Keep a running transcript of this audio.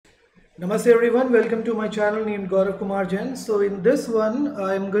Namaste everyone, welcome to my channel named Gaurav Kumar Jain. So in this one,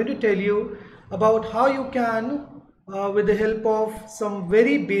 I am going to tell you about how you can, with the help of some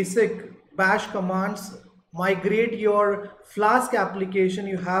very basic bash commands, migrate your Flask application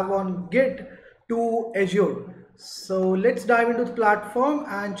you have on Git to Azure. So let's dive into the platform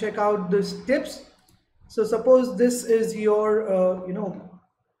and check out these tips. So suppose this is your,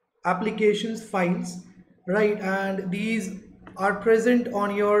 applications files, right, and these are present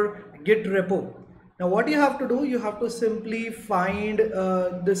on your Git repo. Now what you have to do, you have to simply find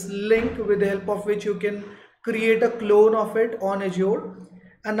this link with the help of which you can create a clone of it on Azure.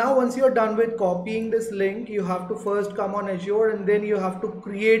 And now once you're done with copying this link, you have to first come on Azure and then you have to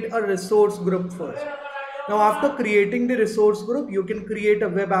create a resource group first. Now after creating the resource group, you can create a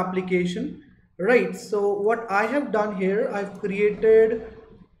web application, right? So what I have done here, I've created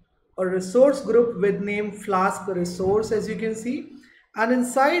a resource group with name Flask resource, as you can see, and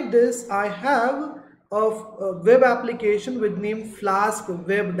inside this I have a web application with name Flask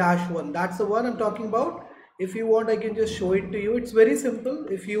web-1. That's the one I'm talking about. If you want, I can just show it to you. It's very simple.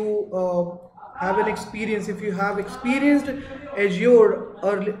 If you have an experience, if you have experienced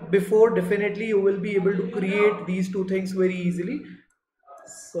Azure before, definitely you will be able to create these two things very easily.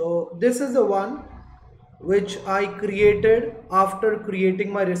 So this is the one which I created after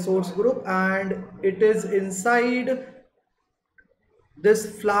creating my resource group, and it is inside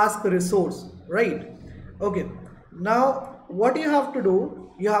this Flask resource, right? Okay, now what you have to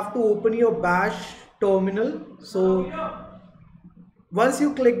do, you have to open your bash terminal. So once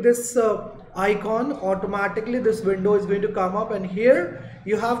you click this icon, automatically this window is going to come up, and here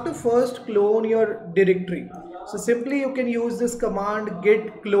you have to first clone your directory. So simply you can use this command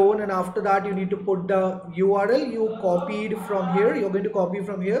git clone, and after that you need to put the URL you copied from here. You're going to copy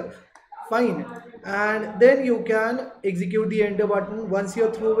from here, fine, and then you can execute the enter button. Once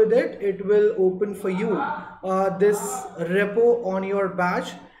you're through with it, it will open for you this repo on your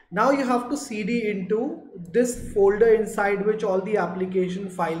bash. Now you have to cd into this folder inside which all the application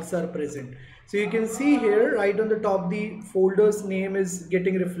files are present. So you can see here right on the top, the folder's name is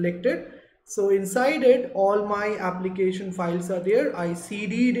getting reflected. So inside it, all my application files are there. I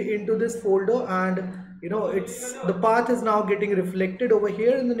cd'd into this folder, and it's the path is now getting reflected over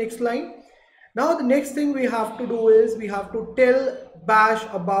here in the next line. Now the next thing we have to do is we have to tell bash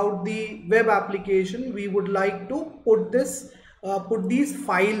about the web application we would like to put these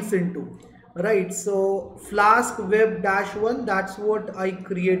files into, right? So Flask web-1, that's what I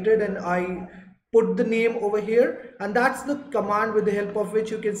created, and I put the name over here, and that's the command with the help of which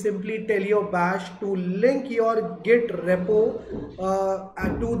you can simply tell your bash to link your Git repo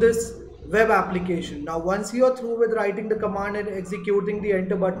to this web application. Now once you are through with writing the command and executing the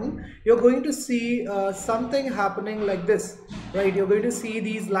enter button, you're going to see something happening like this, right? You're going to see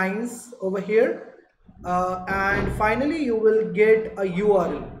these lines over here, and finally you will get a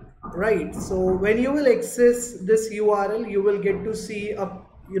URL, right? So when you will access this URL, you will get to see a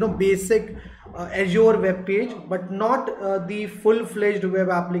basic Azure web page, but not the full-fledged web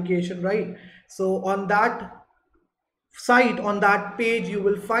application, right? So on that site, on that page, you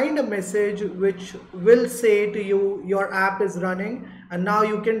will find a message which will say to you your app is running and now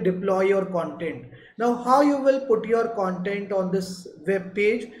you can deploy your content. Now how you will put your content on this web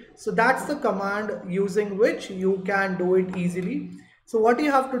page? So that's the command using which you can do it easily. So what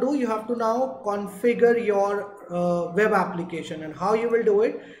you have to do, you have to now configure your web application. And how you will do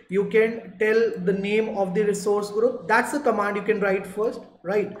it, you can tell the name of the resource group. That's the command you can write first,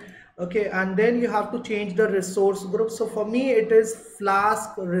 right? Okay, and then you have to change the resource group. So for me it is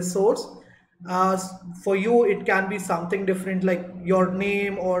Flask resource. For you it can be something different like your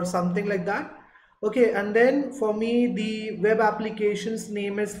name or something like that. Okay, and then for me the web application's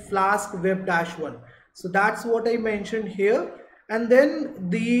name is Flask web-1. So that's what I mentioned here, and then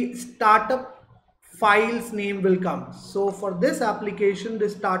the startup file's name will come. So for this application, the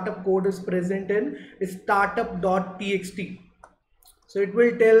startup code is present in startup.txt. So it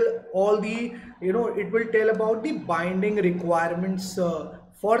will tell all the, it will tell about the binding requirements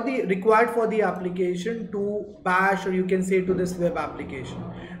required for the application to bash, or you can say to this web application.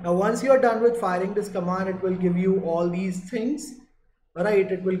 Now once you are done with firing this command, it will give you all these things, right?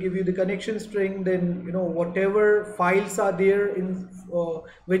 It will give you the connection string, then whatever files are there in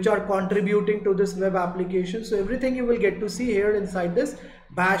which are contributing to this web application. So everything you will get to see here inside this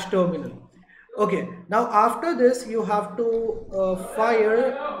bash terminal. Okay, now after this you have to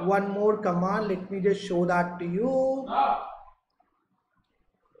fire one more command. Let me just show that to you.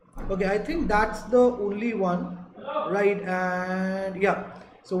 Okay, I think that's the only one, right? And yeah,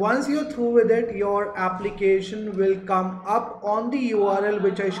 So once you're through with it, your application will come up on the URL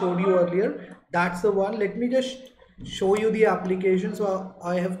which I showed you earlier. That's the one. Let me just show you the application. So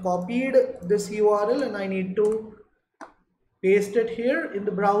I have copied this URL and I need to paste it here in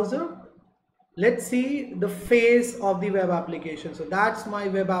the browser. Let's see the face of the web application. So that's my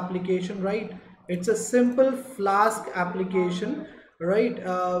web application, right? It's a simple Flask application, right?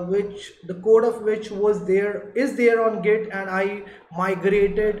 Which the code of which is there on Git, and I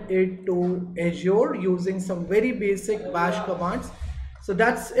migrated it to Azure using some very basic bash commands. So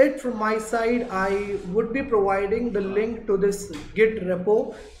that's it from my side. I would be providing the link to this Git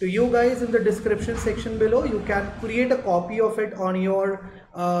repo to you guys in the description section below. You can create a copy of it on your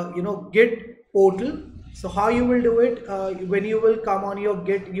Git portal. So how you will do it, when you will come on your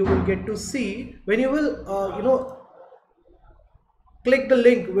Git, you will get to see, when you will click the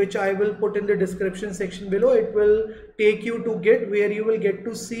link which I will put in the description section below, it will take you to Git, where you will get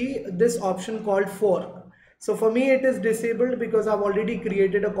to see this option called fork. So for me it is disabled because I've already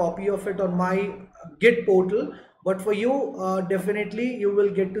created a copy of it on my Git portal. But for you, definitely you will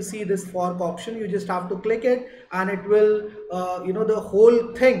get to see this fork option. You just have to click it and it will, the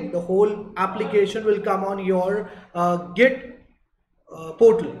whole thing, the whole application will come on your Git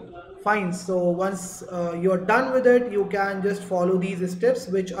portal. Fine. So once you're done with it, you can just follow these steps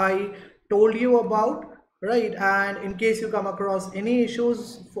which I told you about, right? And in case you come across any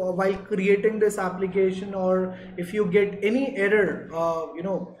issues while creating this application, or if you get any error,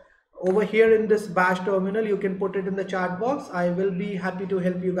 over here in this bash terminal, you can put it in the chat box. I will be happy to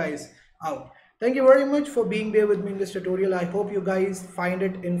help you guys out. Thank you very much for being there with me in this tutorial. I hope you guys find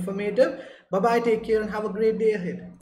it informative. Bye bye, take care, and have a great day ahead.